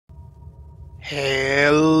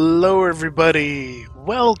Hello everybody!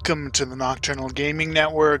 Welcome to the Nocturnal Gaming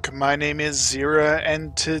Network. My name is Xeriua,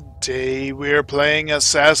 and today we're playing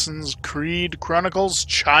Assassin's Creed Chronicles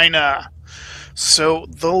China. So,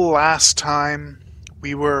 the last time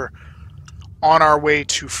we were on our way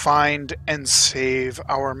to find and save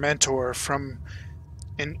our mentor from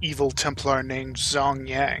an evil Templar named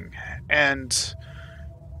Zhong, and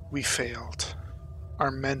we failed. Our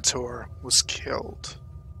mentor was killed.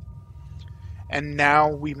 And now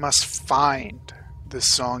we must find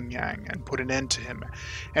this Zhong and put an end to him,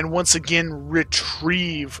 and once again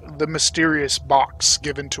retrieve the mysterious box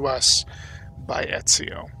given to us by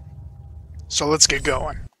Ezio. So let's get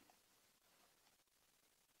going.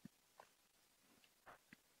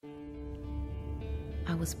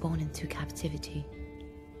 I was born into captivity,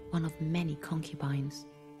 one of many concubines.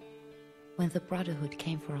 When the Brotherhood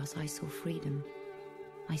came for us, I saw freedom.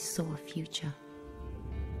 I saw a future.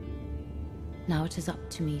 Now it is up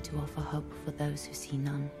to me to offer hope for those who see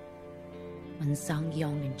none. When Zhang,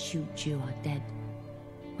 Yong, and Chu are dead,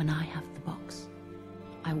 when I have the box,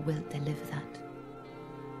 I will deliver that.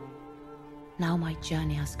 Now my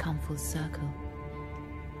journey has come full circle.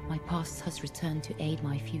 My past has returned to aid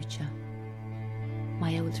my future.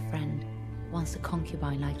 My old friend, once a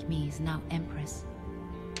concubine like me, is now Empress,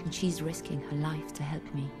 and she's risking her life to help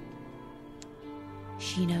me.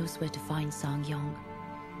 She knows where to find Zhang Yong,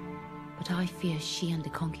 but I fear she and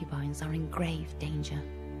the concubines are in grave danger.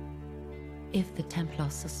 If the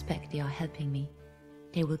Templars suspect they are helping me,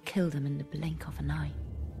 they will kill them in the blink of an eye.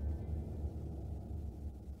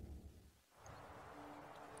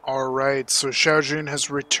 Alright, so Shao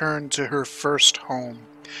has returned to her first home,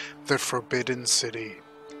 the Forbidden City.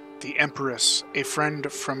 The Empress, a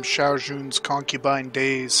friend from Shao's concubine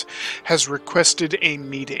days, has requested a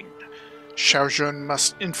meeting. Shao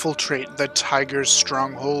must infiltrate the tiger's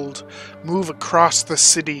stronghold, move across the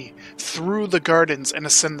city, through the gardens, and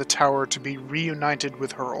ascend the tower to be reunited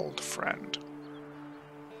with her old friend.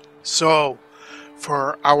 So,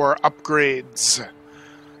 for our upgrades,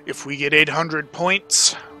 if we get 800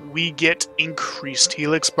 points, we get increased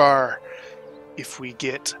Helix Bar. If we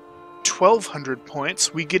get 1200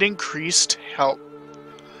 points, we get increased Help.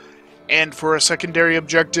 And for a secondary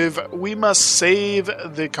objective, we must save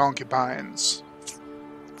the concubines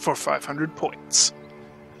for 500 points.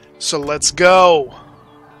 So let's go!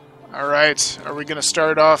 Alright, are we going to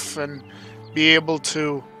start off and be able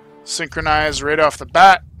to synchronize right off the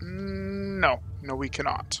bat? No, we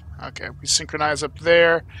cannot. Okay, we synchronize up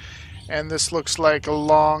there, and this looks like a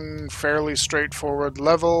long, fairly straightforward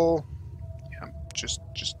level. Yeah, just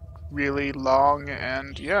really long,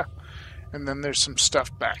 and yeah. And then there's some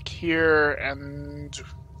stuff back here, and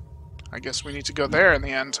I guess we need to go there in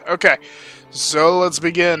the end. Okay, so let's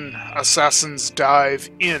begin. Assassin's Dive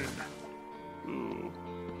In. Ooh.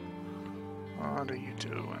 What are you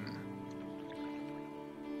doing?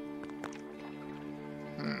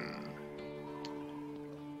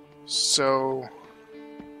 So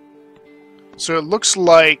it looks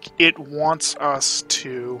like it wants us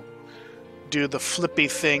to do the flippy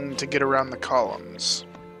thing to get around the columns.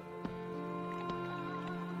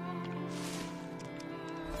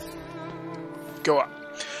 Go up.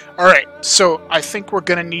 Alright, so I think we're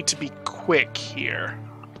gonna need to be quick here.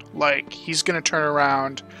 Like, he's gonna turn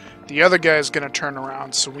around, the other guy's gonna turn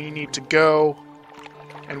around, so we need to go,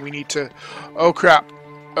 and we need to... Oh crap.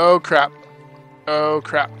 Oh crap. Oh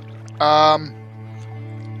crap.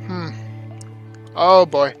 Oh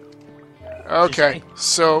boy. Okay,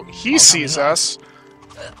 so he sees us.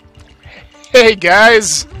 Hey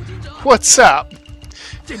guys! What's up?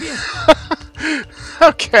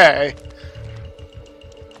 Okay.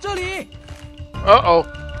 Uh-oh.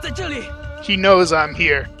 He knows I'm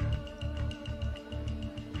here.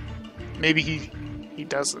 Maybe he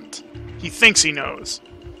doesn't. He thinks he knows.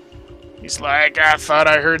 He's like, I thought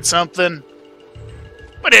I heard something.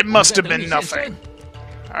 But it must have been nothing.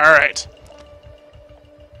 Alright.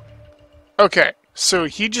 Okay, so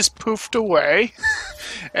he just poofed away.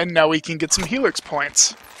 And now we can get some Helix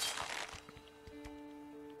points.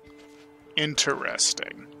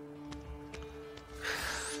 Interesting.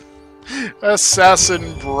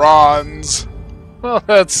 Assassin Bronze. Well,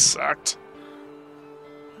 that sucked.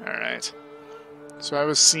 Alright. So I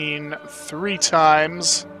was seen 3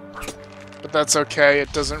 times. But that's okay.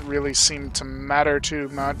 It doesn't really seem to matter too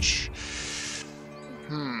much.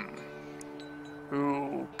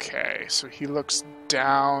 Okay, so he looks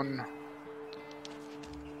down.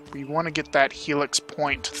 We want to get that Helix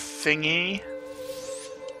point thingy.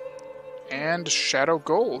 And Shadow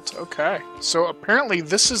Gold. Okay. So apparently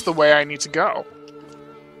this is the way I need to go.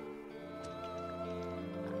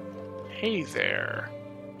 Hey there.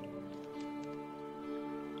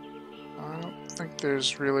 I don't think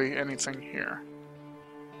there's really anything here.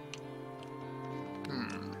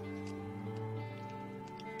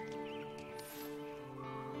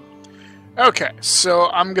 Okay,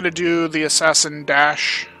 so I'm gonna do the assassin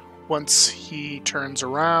dash once he turns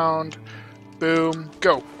around. Boom,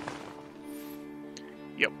 go.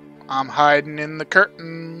 Yep, I'm hiding in the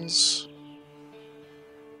curtains.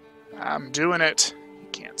 I'm doing it. You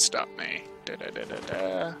can't stop me. Da da da da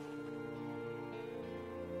da.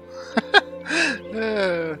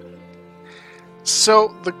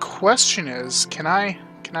 So the question is, can I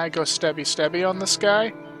go stabby stabby on this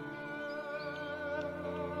guy?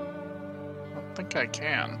 I think I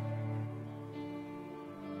can.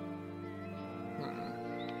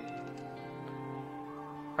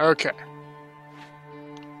 Okay.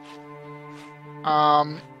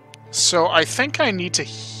 So I think I need to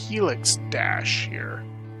helix dash here.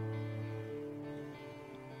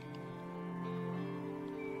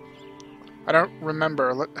 I don't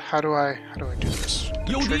remember. How do I do this?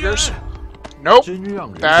 Triggers? Nope.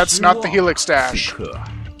 That's not the helix dash.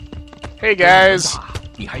 Hey guys.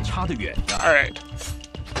 Alright.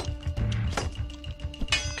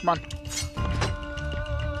 Come on.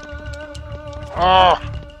 Oh.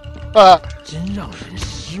 Oh.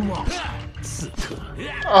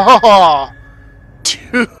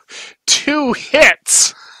 Two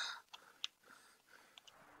hits.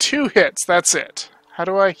 2 hits, that's it. How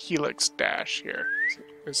do I helix dash here?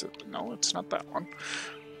 Is it? No, it's not that one.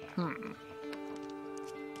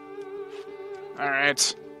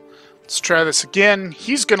 Alright. Let's try this again.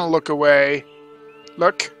 He's gonna look away.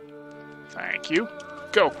 Look. Thank you.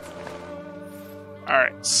 Go.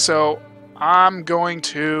 Alright, so I'm going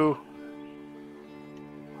to...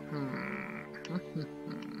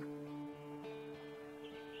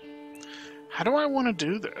 How do I want to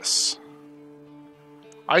do this?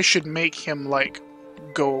 I should make him, like,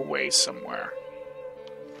 go away somewhere.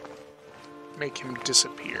 Make him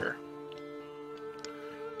disappear.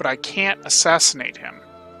 But I can't assassinate him.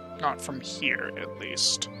 Not from here, at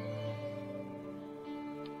least.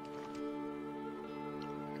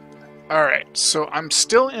 Alright, so I'm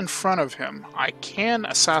still in front of him. I can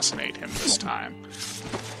assassinate him this time.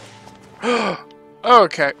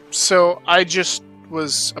 Okay, so I just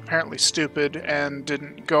was apparently stupid and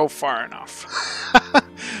didn't go far enough.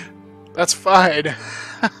 That's fine.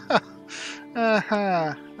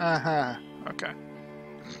 Okay.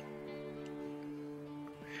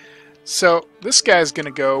 So, this guy's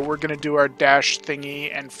gonna go, we're gonna do our dash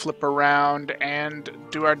thingy and flip around and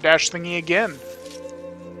do our dash thingy again.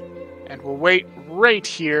 And we'll wait right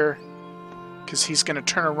here, because he's gonna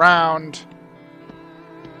turn around,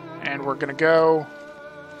 and we're gonna go,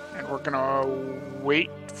 and we're gonna wait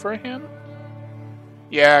for him?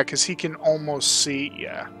 Yeah, because he can almost see,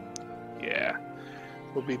 yeah.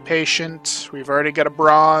 We'll be patient, we've already got a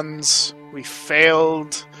bronze, we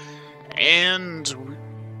failed, and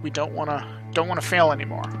we don't wanna fail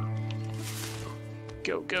anymore.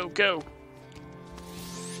 Go, go, go.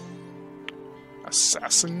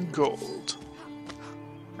 Assassin Gold.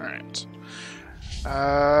 Alright.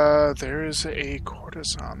 There is a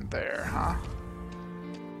courtesan there, huh?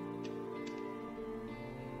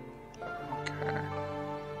 Okay.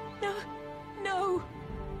 No!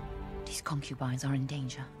 These concubines are in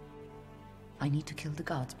danger. I need to kill the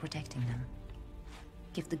guards protecting them.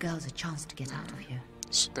 Give the girls a chance to get out of here.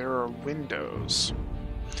 So there are windows.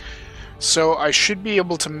 So I should be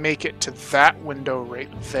able to make it to that window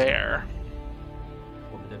right there.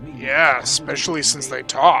 Yeah, especially since they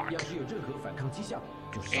talk.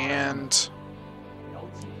 And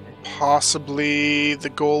possibly the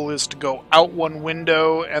goal is to go out one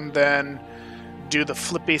window and then do the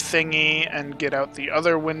flippy thingy and get out the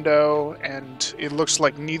other window, and it looks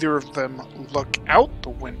like neither of them look out the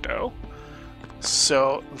window.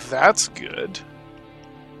 So that's good.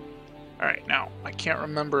 Alright, now, I can't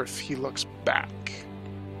remember if he looks back.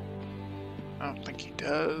 I don't think he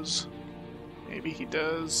does. Maybe he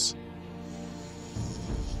does.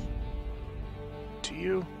 Do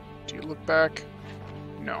you? Do you look back?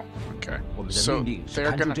 No. Okay. So,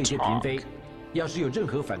 they're gonna talk. Can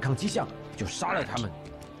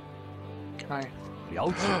I?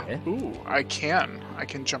 Ooh, I can. I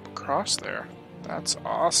can jump across there. That's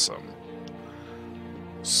awesome.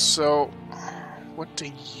 So, what do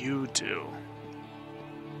you do?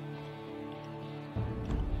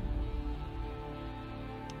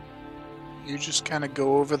 You just kind of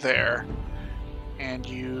go over there, and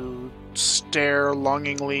you stare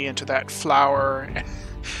longingly into that flower,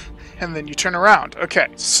 and then you turn around. Okay,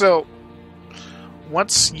 so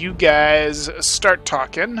once you guys start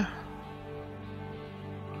talking,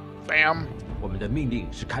 Bam. 我们的命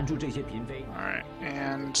令是看住这些嫔妃。 Alright,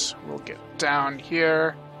 and we'll get down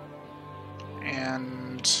here.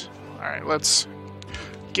 And... Alright, let's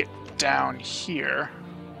get down here.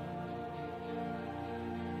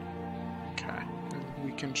 Okay,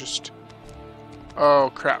 we can just...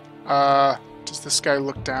 Oh, crap. Does this guy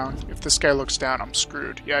look down? If this guy looks down, I'm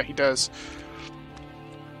screwed. Yeah, he does.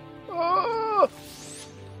 Oh!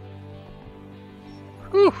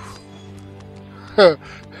 Whew.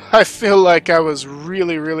 I feel like I was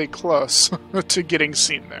really, really close to getting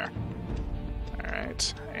seen there.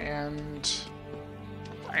 Alright, and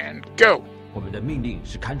go! 我们的命令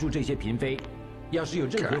是看住这些嫔妃，要是有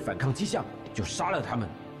任何反抗迹象，就杀了他们。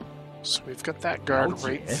 So we've got that guard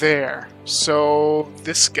right there. So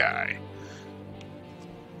this guy.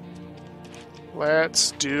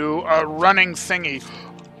 Let's do a running thingy.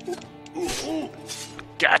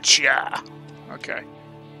 Gotcha! Okay.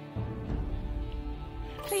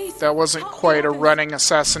 That wasn't quite a running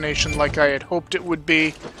assassination like I had hoped it would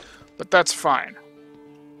be, but that's fine.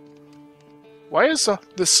 Why is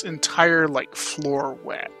this entire, like, floor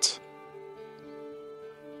wet?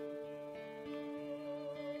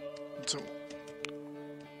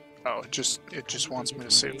 Oh, it just wants me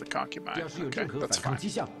to save the concubine. Okay, that's fine.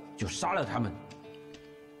 就杀了他们。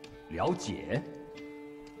了解。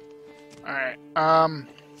 Alright,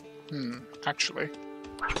 actually,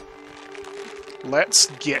 let's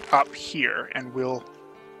get up here and we'll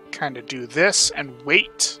kind of do this and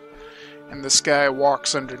wait. And this guy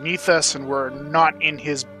walks underneath us and we're not in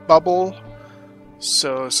his bubble.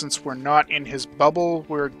 So since we're not in his bubble,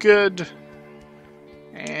 we're good.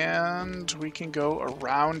 And we can go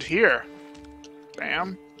around here.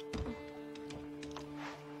 Bam.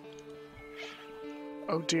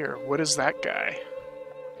 Oh dear, what is that guy?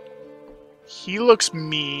 He looks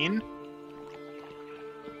mean.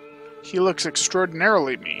 He looks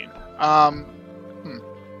extraordinarily mean.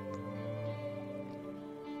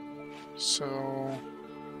 So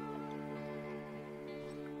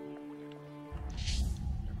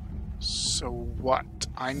what?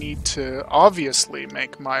 I need to obviously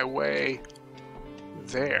make my way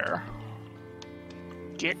there.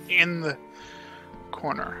 Get in the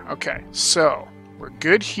corner. Okay, so we're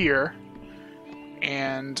good here.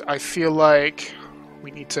 And I feel like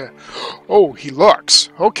we need to... Oh, he looks.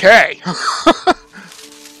 Okay.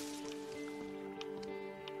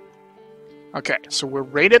 Okay, so we're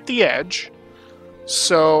right at the edge.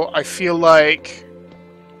 So I feel like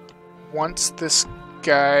once this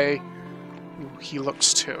guy... Ooh, he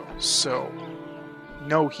looks too. So...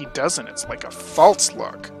 No, he doesn't. It's like a false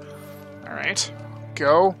look. Alright.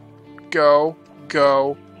 Go. Go.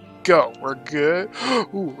 Go. Go. We're good.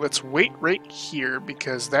 Ooh, let's wait right here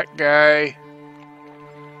because that guy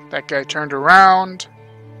turned around.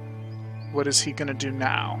 What is he gonna do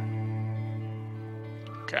now?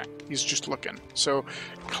 Okay, he's just looking. So,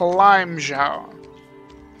 climb, Zhao.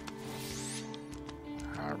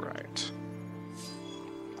 Alright.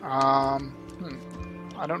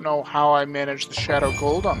 I don't know how I managed the Shadow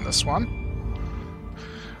Gold on this one.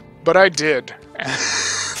 But I did.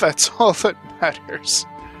 That's all that matters.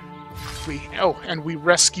 And we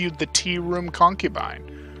rescued the tea room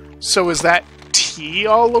concubine. So is that tea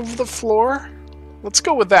all over the floor? Let's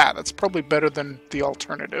go with that. That's probably better than the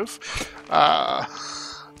alternative.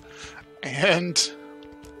 And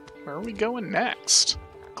where are we going next?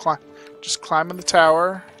 Just climbing the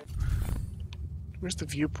tower. Where's the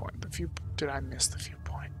viewpoint? Did I miss the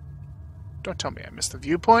viewpoint? Don't tell me I missed the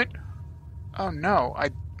viewpoint. Oh no,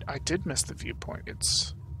 I did miss the viewpoint.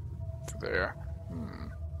 It's there.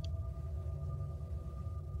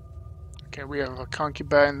 Okay, we have a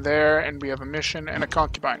concubine there, and we have a mission and a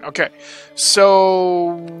concubine. Okay,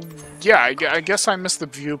 so yeah, I guess I missed the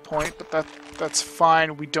viewpoint, but that's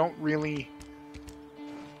fine. We don't really...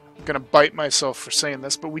 I'm gonna bite myself for saying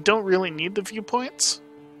this, but we don't really need the viewpoints.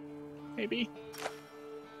 Maybe?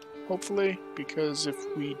 Hopefully, because if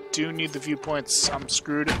we do need the viewpoints, I'm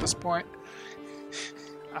screwed at this point.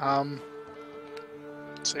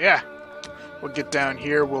 So yeah, we'll get down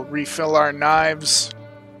here, we'll refill our knives,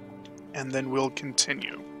 and then we'll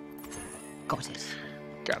continue. Got it.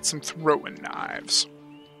 Got some throwing knives.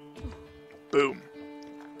 Boom.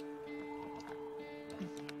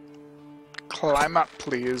 Climb up,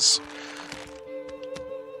 please.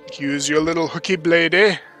 Use your little hooky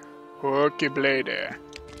bladey. Hooky bladey.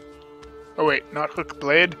 Oh wait, not hook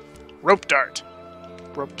blade. Rope dart.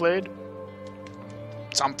 Rope blade?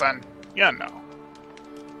 Something. Yeah, no.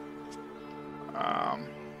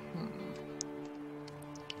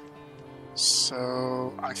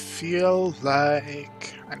 So I feel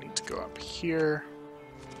like I need to go up here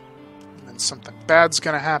and then something bad's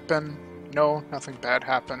gonna happen. No, nothing bad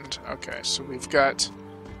happened. Okay, so we've got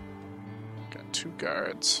 2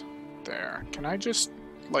 guards there. Can I just,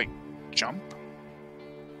 like, jump?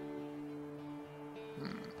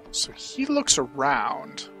 So he looks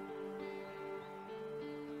around.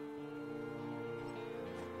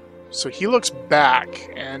 So he looks back,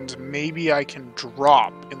 and maybe I can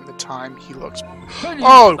drop in the time he looks...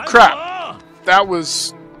 Oh, crap! That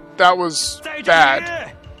was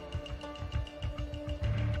bad.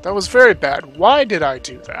 That was very bad. Why did I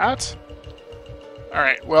do that?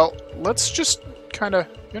 Alright, well, let's just kind of,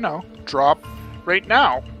 you know, drop right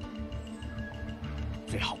now.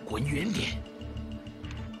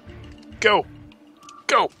 Go!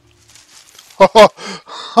 Go!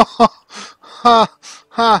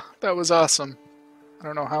 Ha! That was awesome. I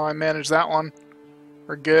don't know how I managed that one.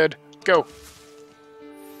 We're good. Go!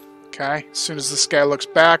 Okay, as soon as this guy looks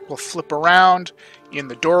back, we'll flip around in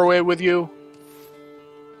the doorway with you.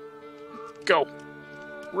 Go!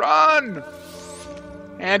 Run!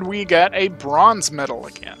 And we got a bronze medal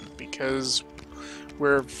again, because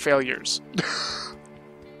we're failures.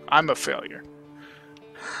 I'm a failure.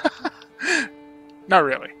 Not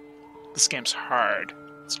really. This game's hard.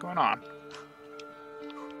 What's going on?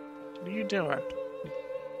 What are you doing?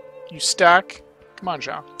 You stuck? Come on,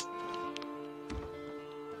 Zhang.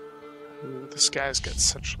 Ooh, this guy's got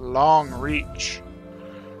such long reach.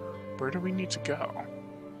 Where do we need to go?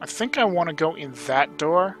 I think I want to go in that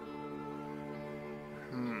door.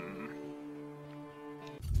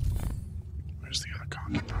 Where's the other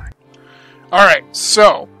concubine? Alright,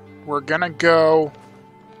 so we're gonna go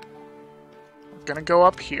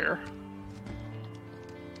up here.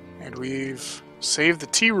 And we've saved the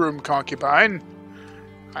tea room concubine.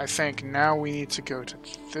 I think now we need to go to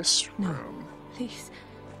this room. No, please.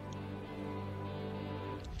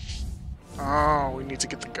 Oh, we need to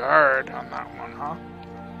get the guard on that one, huh?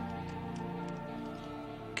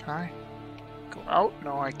 Can I go out?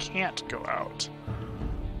 No, I can't go out.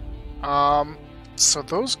 So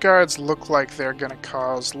those guards look like they're gonna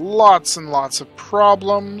cause lots and lots of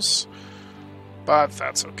problems. But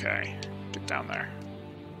that's okay. Get down there.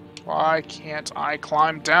 Why can't I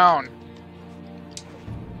climb down?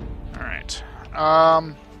 Alright.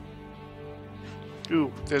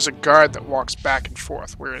 Ooh, there's a guard that walks back and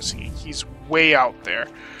forth. Where is he? He's way out there.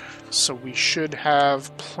 So we should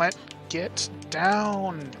have get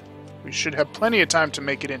down. We should have plenty of time to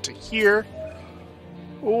make it into here.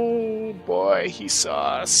 Oh boy, he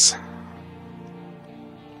saw us.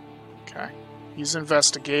 Okay. He's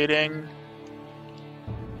investigating.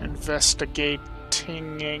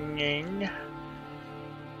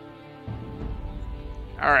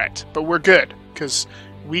 Alright, but we're good, because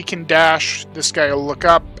we can dash. This guy will look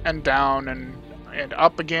up and down and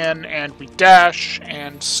up again, and we dash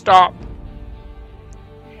and stop.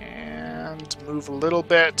 And move a little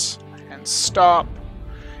bit and stop.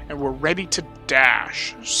 And we're ready to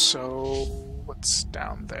dash. So what's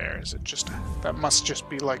down there? Is it just... that must just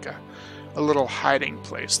be like a little hiding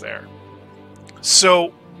place there.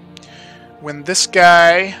 So when this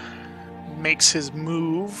guy makes his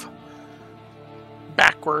move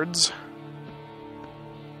backwards,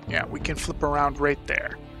 yeah, we can flip around right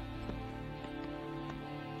there.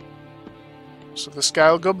 So this guy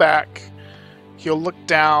will go back. He'll look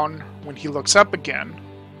down. When he looks up again,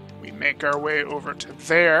 we make our way over to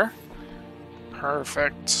there.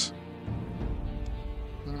 Perfect.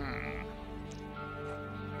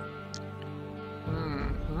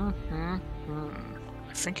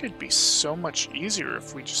 I think it'd be so much easier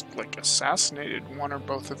if we just, like, assassinated one or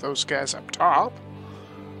both of those guys up top.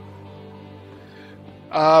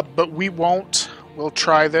 But we won't. We'll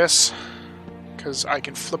try this, because I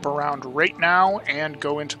can flip around right now and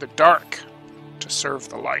go into the dark to serve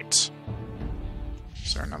the light.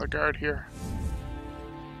 Is there another guard here?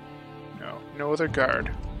 No, no other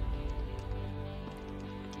guard.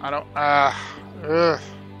 I don't,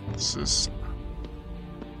 this is...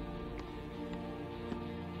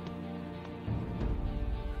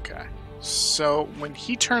 Okay, so when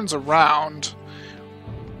he turns around...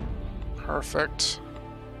 Perfect.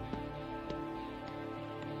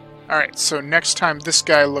 Alright, so next time this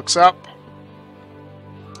guy looks up...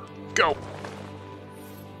 Go!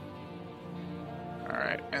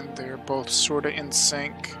 Alright, and they're both sort of in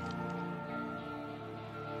sync.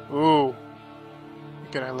 Ooh.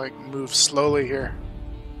 You gotta, like, move slowly here.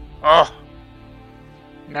 Oh!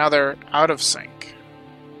 Now they're out of sync.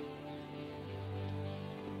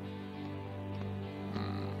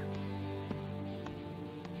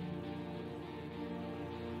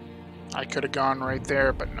 I could have gone right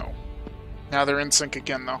there, but no. Now they're in sync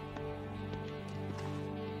again, though.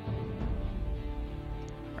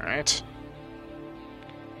 Alright.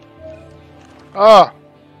 Oh!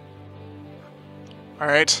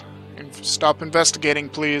 Alright. Stop investigating,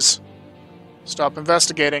 please. Stop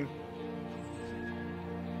investigating.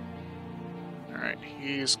 Alright,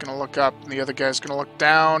 he's gonna look up, and the other guy's gonna look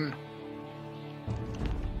down.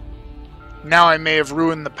 Now I may have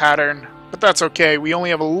ruined the pattern, but that's okay. We only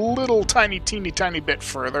have a little teeny bit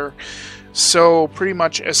further. So, pretty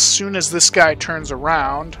much as soon as this guy turns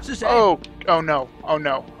around... Oh no.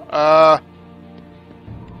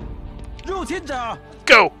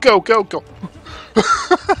 Go!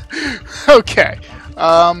 Okay.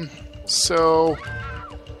 So...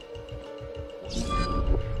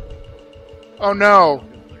 Oh no!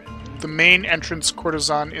 The main entrance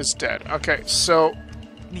courtesan is dead. Okay, so...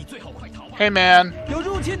 Hey man!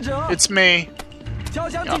 It's me!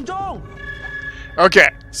 Oh. Okay,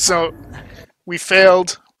 so... We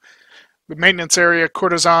failed. The maintenance area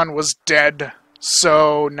courtesan was dead,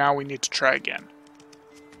 so now we need to try again.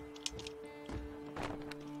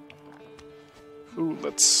 Ooh,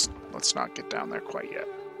 let's not get down there quite yet.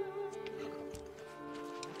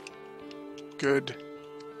 Good.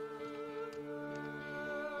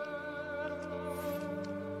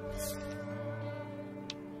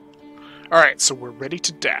 Alright, so we're ready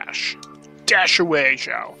to dash. Dash away,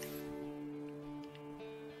 Shao.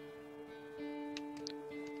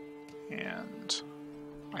 And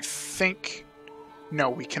I think... No,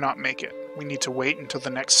 we cannot make it. We need to wait until the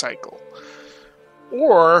next cycle.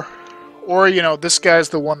 Or, you know, this guy's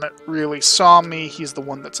the one that really saw me. He's the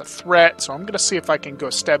one that's a threat. So I'm going to see if I can go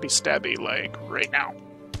stabby, like, right now.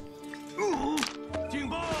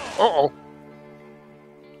 Uh-oh.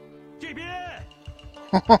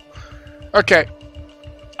 Okay.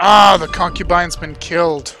 Ah, the concubine's been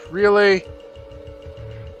killed. Really?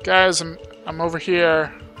 Guys, I'm over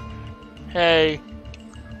here. Hey.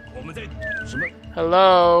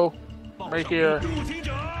 Hello. Right here.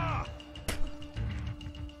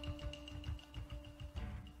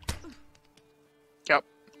 Yep.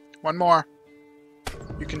 One more.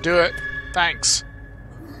 You can do it. Thanks.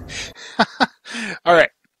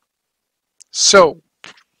 Alright. So,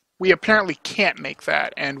 we apparently can't make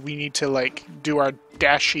that, and we need to, like, do our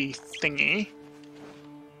dashy thingy.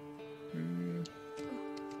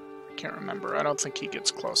 I can't remember. I don't think he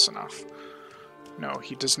gets close enough. No,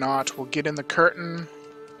 he does not. We'll get in the curtain.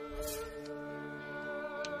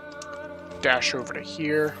 Dash over to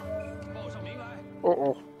here.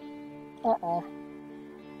 Uh-oh. Uh-oh.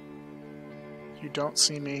 You don't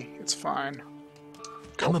see me. It's fine.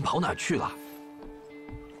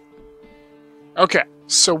 Okay,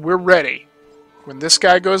 so we're ready. When this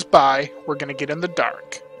guy goes by, we're going to get in the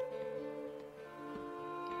dark.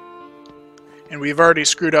 And we've already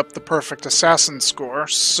screwed up the perfect assassin score,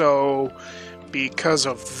 so because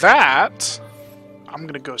of that, I'm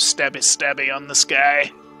going to go stabby on this guy.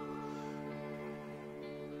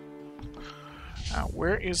 Now,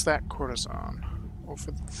 where is that courtesan?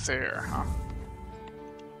 Over there, huh?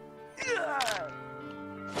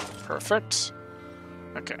 Perfect.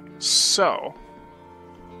 Okay, so...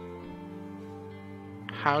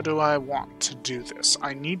 how do I want to do this?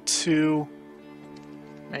 I need to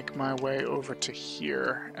make my way over to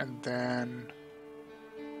here, and then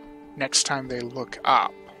next time they look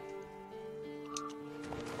up...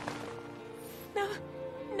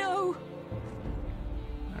 No!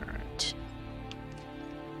 Alright.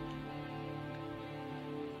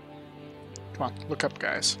 Come on, look up,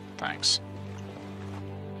 guys. Thanks.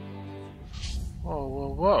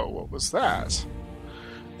 Whoa, what was that?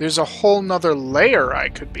 There's a whole nother layer I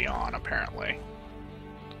could be on, apparently.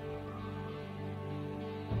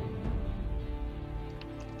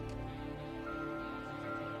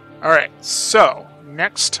 Alright, so,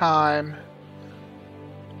 next time...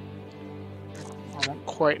 I won't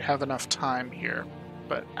quite have enough time here,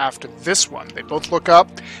 but after this one, they both look up,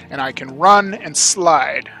 and I can run and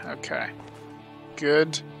slide. Okay.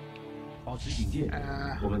 Good.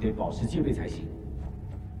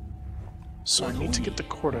 So I need to get the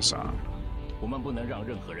courtesan.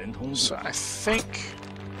 So I think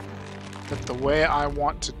that the way I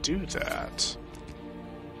want to do that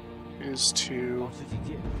is to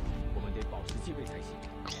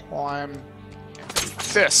climb and do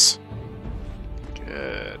this.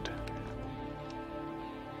 Good.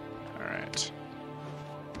 Alright.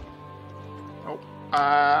 Oh,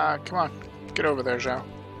 come on. Get over there, Zhao.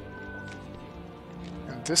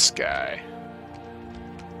 And this guy...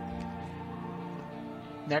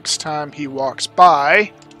 next time he walks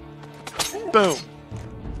by... boom!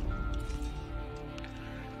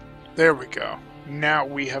 There we go. Now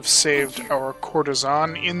we have saved our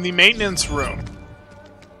courtesan in the maintenance room.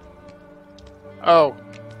 Oh,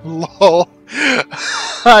 Lol.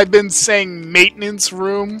 I've been saying maintenance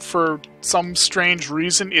room for some strange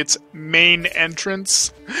reason. It's main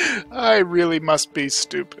entrance. I really must be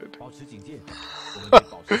stupid.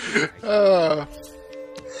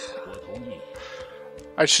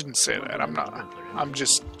 I shouldn't say that. I'm not. I'm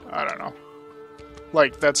just, I don't know.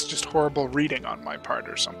 Like, that's just horrible reading on my part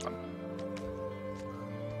or something.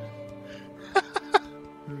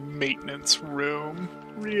 Maintenance room.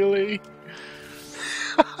 Really?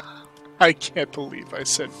 I can't believe I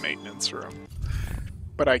said maintenance room.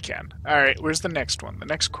 But I can. Alright, where's the next one? The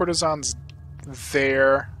next courtesan's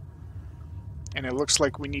there. And it looks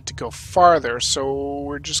like we need to go farther, so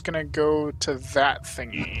we're just gonna go to that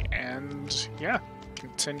thingy. And, yeah,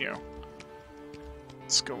 continue.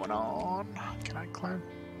 What's going on? Can I climb?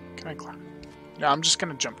 Can I climb? Yeah, I'm just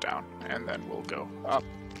gonna jump down, and then we'll go up.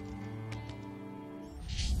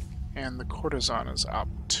 And the courtesan is up,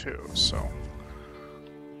 too, so...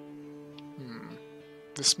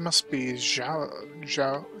 This must be Shao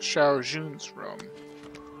Jun's room.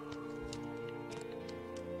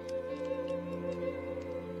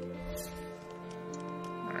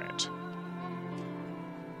 Alright.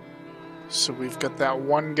 So we've got that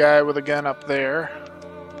one guy with a gun up there.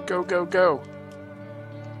 Go, go, go!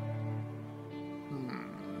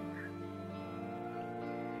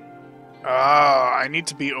 Ah, I need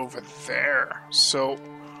to be over there. So,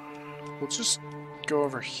 we'll just go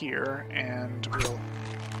over here, and we'll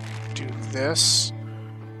do this.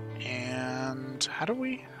 And how do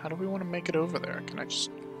we want to make it over there? Can I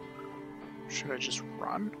just... Should I just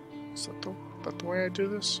run? Is that the way I do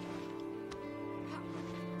this?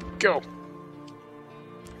 Go!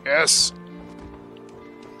 Yes!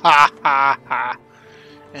 Ha ha ha!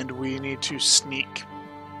 And we need to sneak.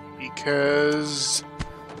 Because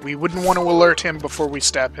we wouldn't want to alert him before we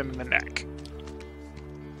stab him in the neck.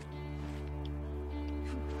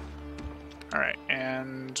 Alright,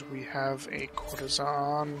 and we have a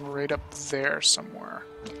courtesan right up there somewhere.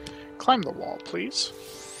 Climb the wall, please.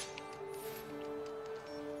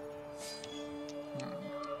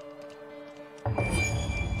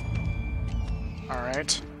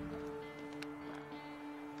 Alright.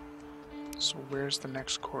 So where's the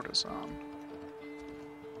next courtesan?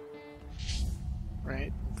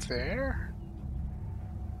 Right there?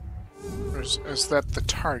 Or is that the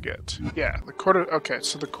target? Yeah, okay,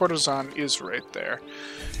 so the courtesan is right there.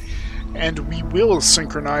 And we will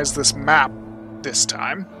synchronize this map this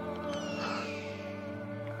time.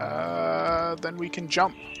 Then we can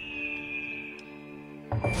jump.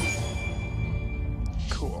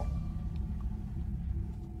 Cool.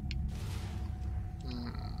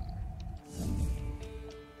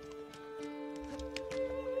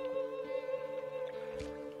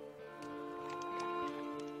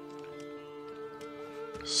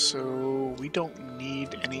 So we don't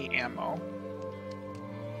need any ammo.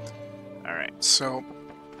 Alright, so...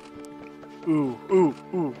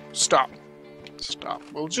 Ooh, stop. Stop.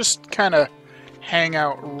 We'll just kind of hang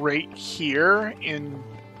out right here in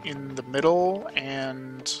the middle,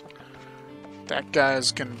 and that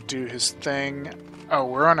guy's gonna do his thing. Oh,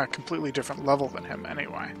 we're on a completely different level than him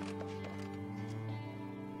anyway.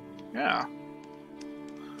 Yeah.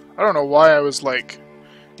 I don't know why I was, like,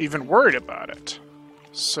 even worried about it.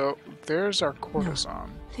 So, there's our courtesan.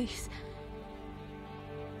 No, please.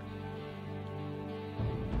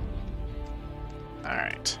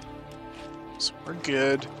 Alright. So we're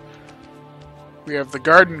good. We have the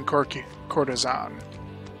garden courtesan.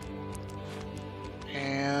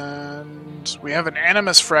 And we have an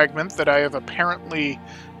animus fragment that I have apparently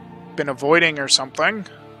been avoiding or something.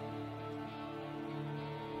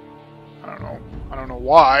 I don't know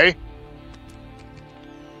why.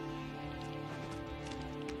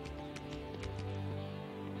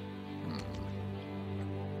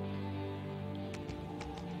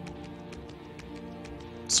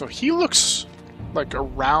 So he looks like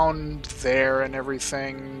around there and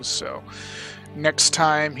everything, so next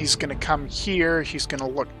time he's gonna come here, he's gonna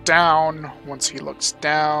look down. Once he looks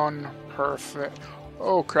down, perfect.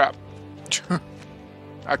 Oh crap.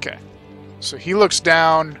 Okay, so he looks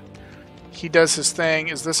down, he does his thing.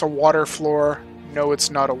 Is this a water floor? No, it's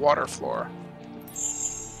not a water floor.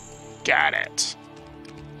 Got it.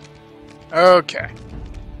 Okay.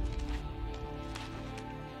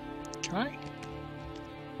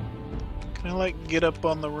 Can I, like, get up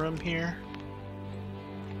on the room here?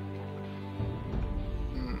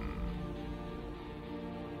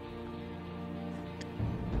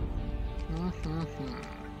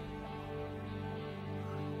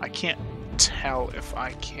 I can't tell if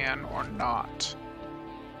I can or not.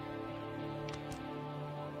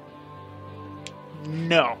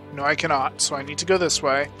 No. No, I cannot. So I need to go this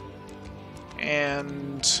way.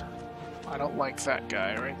 And I don't like that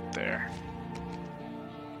guy right there.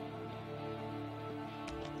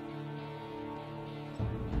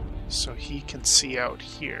 So he can see out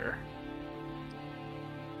here.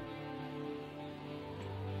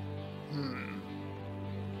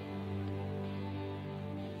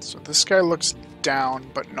 So this guy looks down,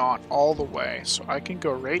 but not all the way. So I can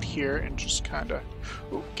go right here and just kind of...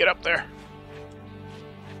 Ooh, get up there.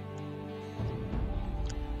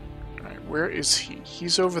 Alright, where is he?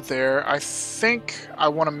 He's over there. I think I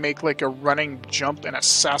want to make like a running jump and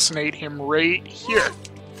assassinate him right here.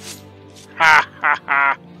 Ha ha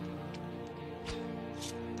ha.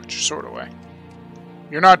 Put your sword away.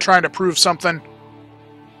 You're not trying to prove something.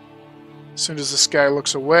 As soon as this guy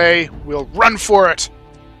looks away, we'll run for it.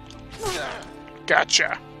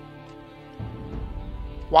 Gotcha.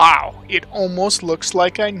 Wow, it almost looks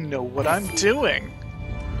like I know what I'm doing.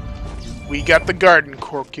 We got the garden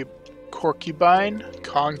concubine?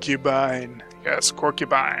 Concubine. Yes,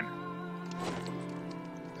 concubine.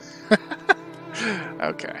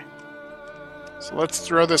 Okay. So let's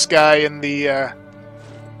throw this guy in the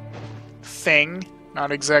thing.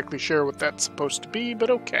 Not exactly sure what that's supposed to be, but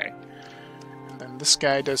okay. And then this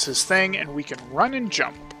guy does his thing, and we can run and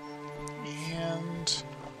jump. And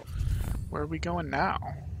where are we going now?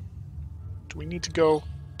 Do we need to go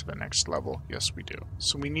to the next level? Yes, we do.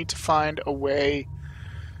 So we need to find a way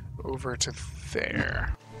over to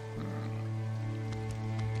there.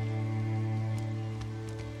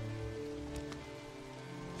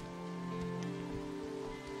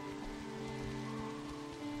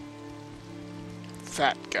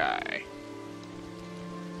 That guy.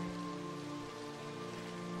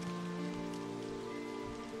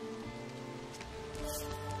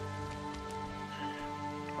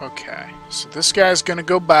 Okay, so this guy's gonna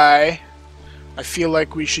go by. I feel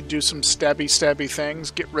like we should do some stabby things.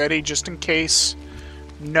 Get ready just in case.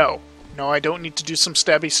 No. No, I don't need to do some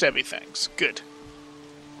stabby things. Good.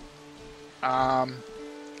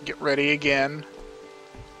 Get ready again.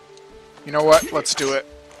 You know what? Let's do it.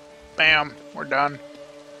 Bam. We're done.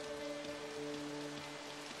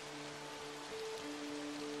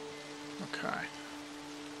 Okay.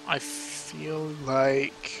 I feel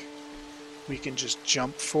like we can just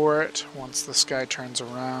jump for it once this guy turns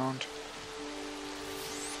around.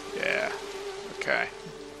 Yeah. Okay.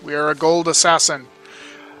 We are a gold assassin.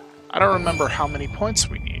 I don't remember how many points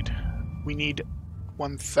we need. We need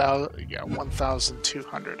 1,000. Yeah,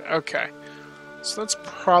 1,200. Okay. So that's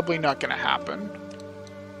probably not going to happen.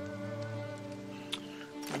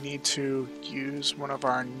 We need to use one of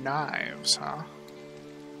our knives, huh?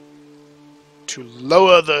 To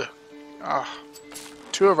lower the...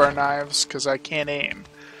 two of our knives, because I can't aim.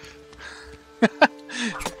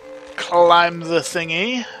 Climb the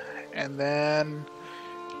thingy, and then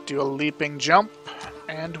do a leaping jump,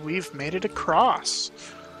 and we've made it across.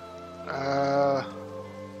 Where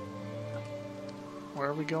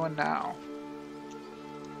are we going now?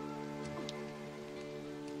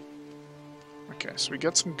 Okay, so we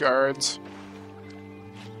got some guards.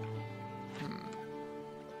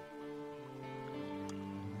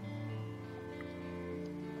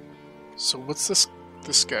 So what's this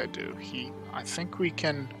guy do? I think we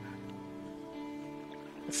can...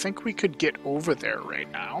 I think we could get over there right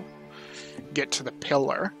now. Get to the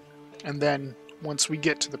pillar. And then, once we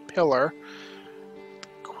get to the pillar, the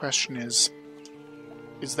question is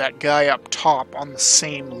that guy up top on the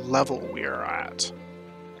same level we are at?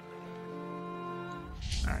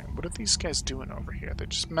 Alright, what are these guys doing over here? They're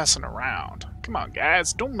just messing around. Come on,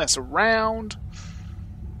 guys, don't mess around.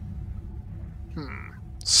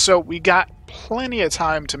 So we got plenty of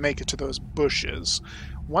time to make it to those bushes.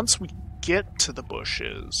 Once we get to the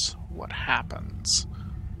bushes, what happens?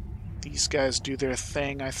 These guys do their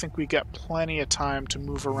thing. I think we got plenty of time to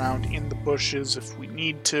move around in the bushes if we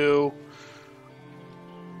need to.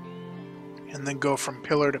 And then go from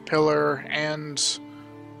pillar to pillar and...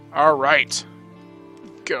 Alright.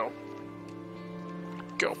 Go.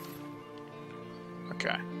 Go.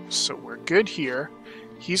 Okay, so we're good here.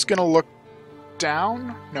 He's gonna look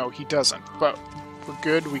down? No, he doesn't, but we're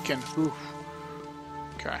good. We can... Oof.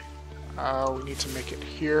 Okay. We need to make it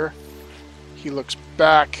here. He looks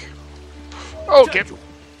back. Oh, get...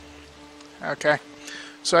 Okay.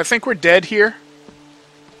 So I think we're dead here.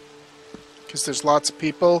 Because there's lots of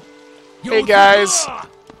people. Hey, guys!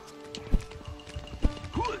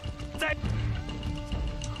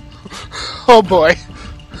 Oh, boy.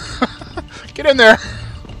 Get in there.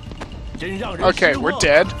 Okay, we're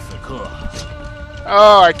dead.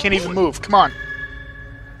 Oh, I can't even move. Come on.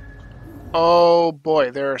 Oh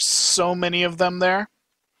boy, there are so many of them there.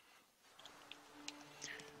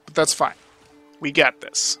 But that's fine. We got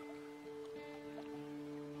this.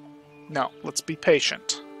 No, let's be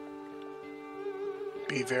patient.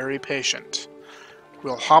 Be very patient.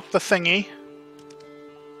 We'll hop the thingy.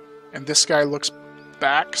 And this guy looks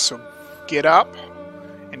back, so get up.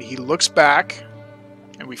 And he looks back.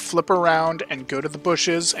 And we flip around and go to the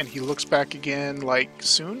bushes, and he looks back again, like,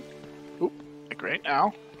 soon. Oop, like right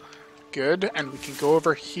now. Good, and we can go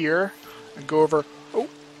over here, and go over... Oh!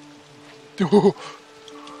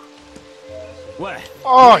 What?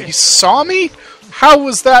 Oh, he saw me? How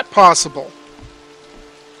was that possible?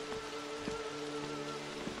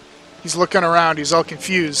 He's looking around, he's all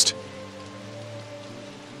confused.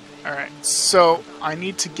 Alright, so I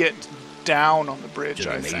need to get down on the bridge,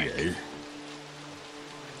 I think.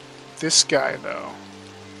 This guy, though.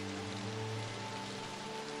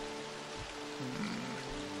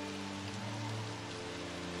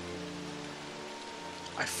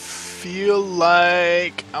 I feel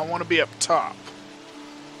like I want to be up top.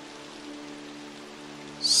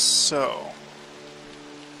 So,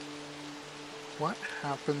 what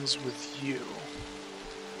happens with you?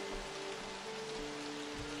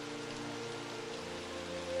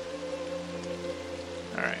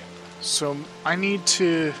 Alright, so I need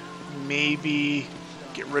to maybe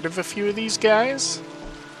get rid of a few of these guys.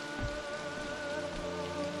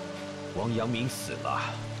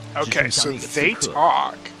 Okay, so they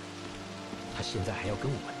talk.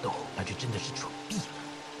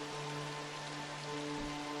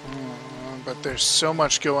 But there's so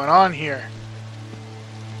much going on here.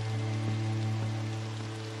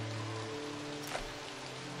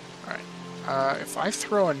 Alright, if I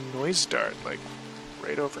throw a noise dart, like,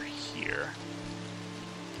 right over here...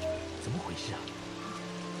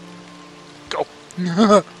 Go!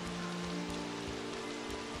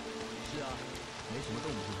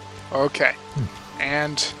 Okay.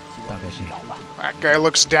 And that guy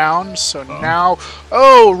looks down, so now...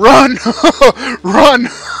 Oh, run! Run!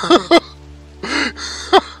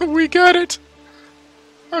 We got it!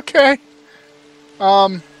 Okay.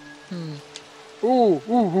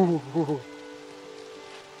 Ooh.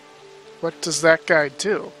 What does that guy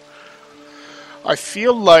do? I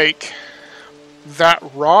feel like that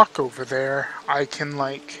rock over there I can,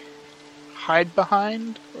 like, hide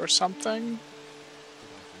behind or something.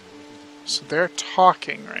 So they're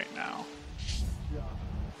talking right now.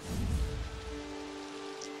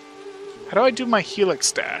 How do I do my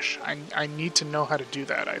helix dash? I need to know how to do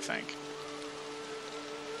that, I think.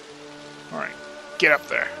 Alright, get up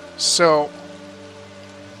there. So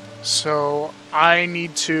I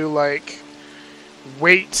need to, like,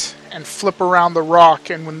 wait and flip around the rock,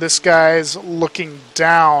 and when this guy's looking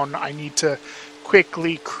down, I need to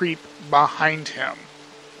quickly creep behind him.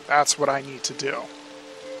 That's what I need to do.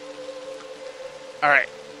 Alright,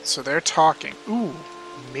 so they're talking. Ooh,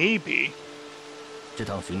 maybe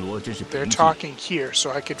they're talking here,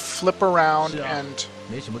 so I could flip around and...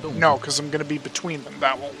 No, because I'm going to be between them.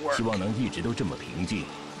 That won't work.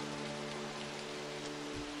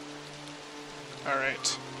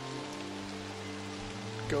 Alright.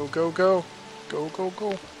 Go, go, go. Go, go,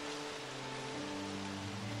 go.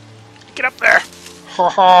 Get up there! Ha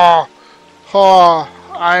ha! Ha!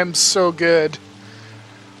 I'm so good.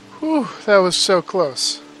 Whew, that was so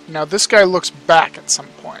close. Now this guy looks back at some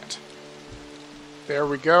point. There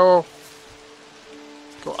we go.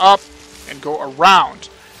 Go up and go around.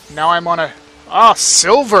 Now I'm on a... Ah,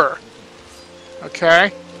 silver!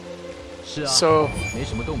 Okay. So,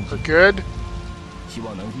 we're good.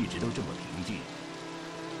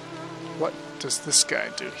 What does this guy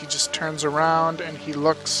do? He just turns around and he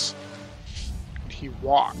looks... He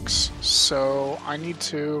walks. So, I need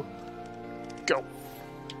to... Go.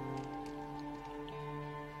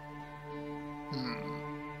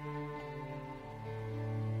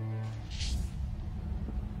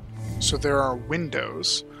 So there are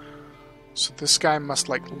windows. So this guy must,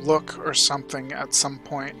 like, look or something at some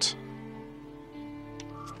point.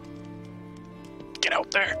 Get out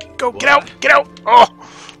there! Go! Get out! Get out! Oh!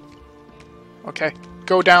 Okay.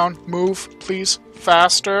 Go down. Move, please.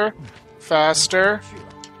 Faster. Faster.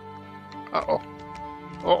 Uh-oh.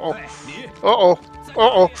 Uh-oh. Uh-oh.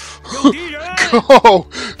 Uh-oh. Go!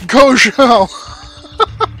 Go, Shao!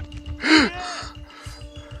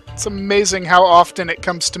 It's amazing how often it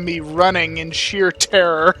comes to me running in sheer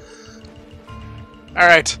terror.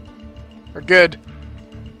 Alright. We're good.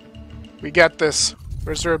 We got this.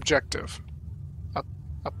 Where's our objective?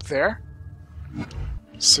 Up there?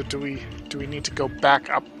 So do we need to go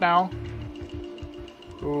back up now?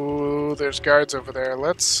 Ooh, there's guards over there.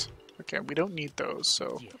 Let's... Okay, we don't need those,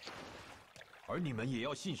 so... 而你们也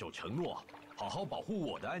要信守承诺，好好保护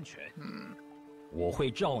我的安全。我会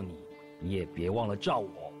罩你，你也别忘了罩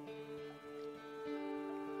我。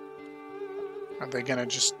 Are they gonna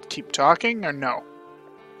just keep talking or no?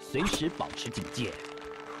 随时保持警戒。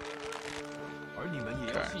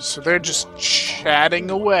 Okay, so they're just chatting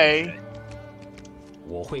away.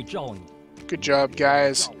 我会罩你。 Good job,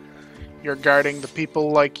 guys. You're guarding the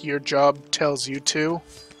people like your job tells you to.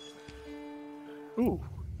 Ooh.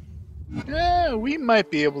 Yeah, we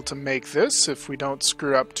might be able to make this if we don't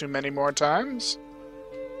screw up too many more times.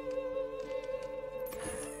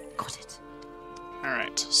 Got it.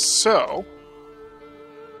 Alright, so...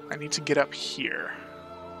 I need to get up here.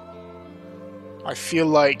 I feel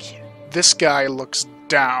like this guy looks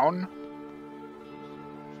down.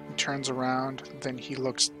 He turns around, then he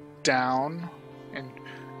looks down and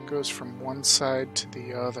goes from one side to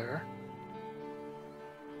the other.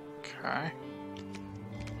 Okay.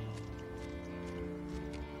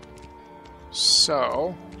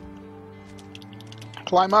 So...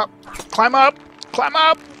 Climb up! Climb up! Climb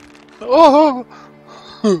up! Oh!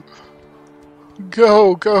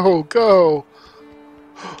 Go, go, go!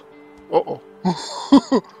 Uh-oh.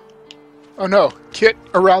 Oh no, Kit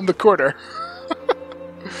around the corner.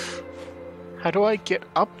 How do I get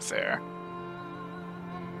up there?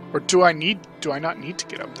 Or do I not need to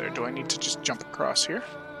get up there? Do I need to just jump across here?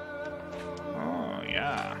 Oh,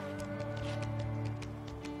 yeah.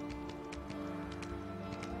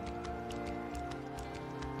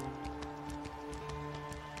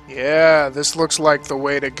 Yeah, this looks like the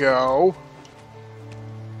way to go.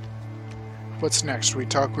 What's next? We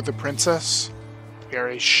talk with the princess? We are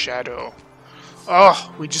a shadow.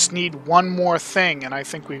 Oh, we just need one more thing, and I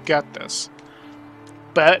think we've got this.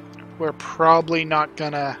 But we're probably not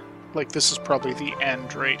gonna... Like, this is probably the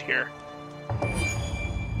end right here.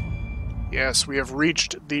 Yes, we have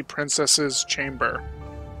reached the princess's chamber.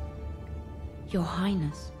 Your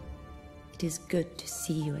Highness, it is good to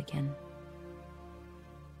see you again.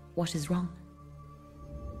 What is wrong?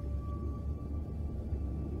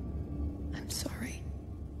 I'm sorry.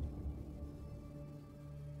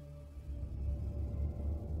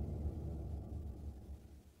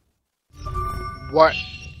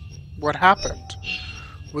 What happened?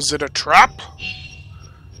 Was it a trap?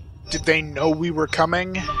 Did they know we were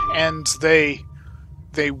coming and they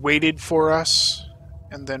waited for us?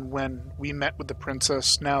 And then when we met with the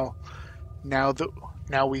princess, now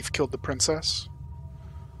we've killed the princess?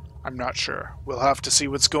 I'm not sure. We'll have to see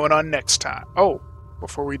what's going on next time. Oh,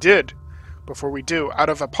 before we do, out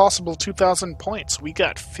of a possible 2,000 points, we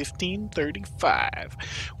got 1535,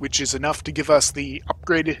 which is enough to give us the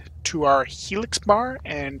upgrade to our Helix bar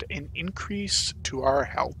and an increase to our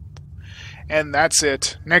health. And that's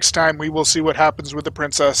it. Next time we will see what happens with the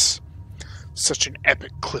princess. Such an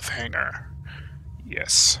epic cliffhanger.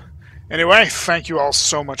 Yes. Anyway, thank you all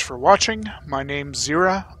so much for watching. My name's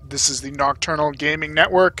Xeriua. This is the Nocturnal Gaming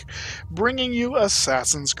Network, bringing you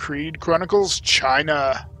Assassin's Creed Chronicles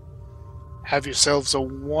China. Have yourselves a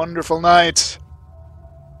wonderful night.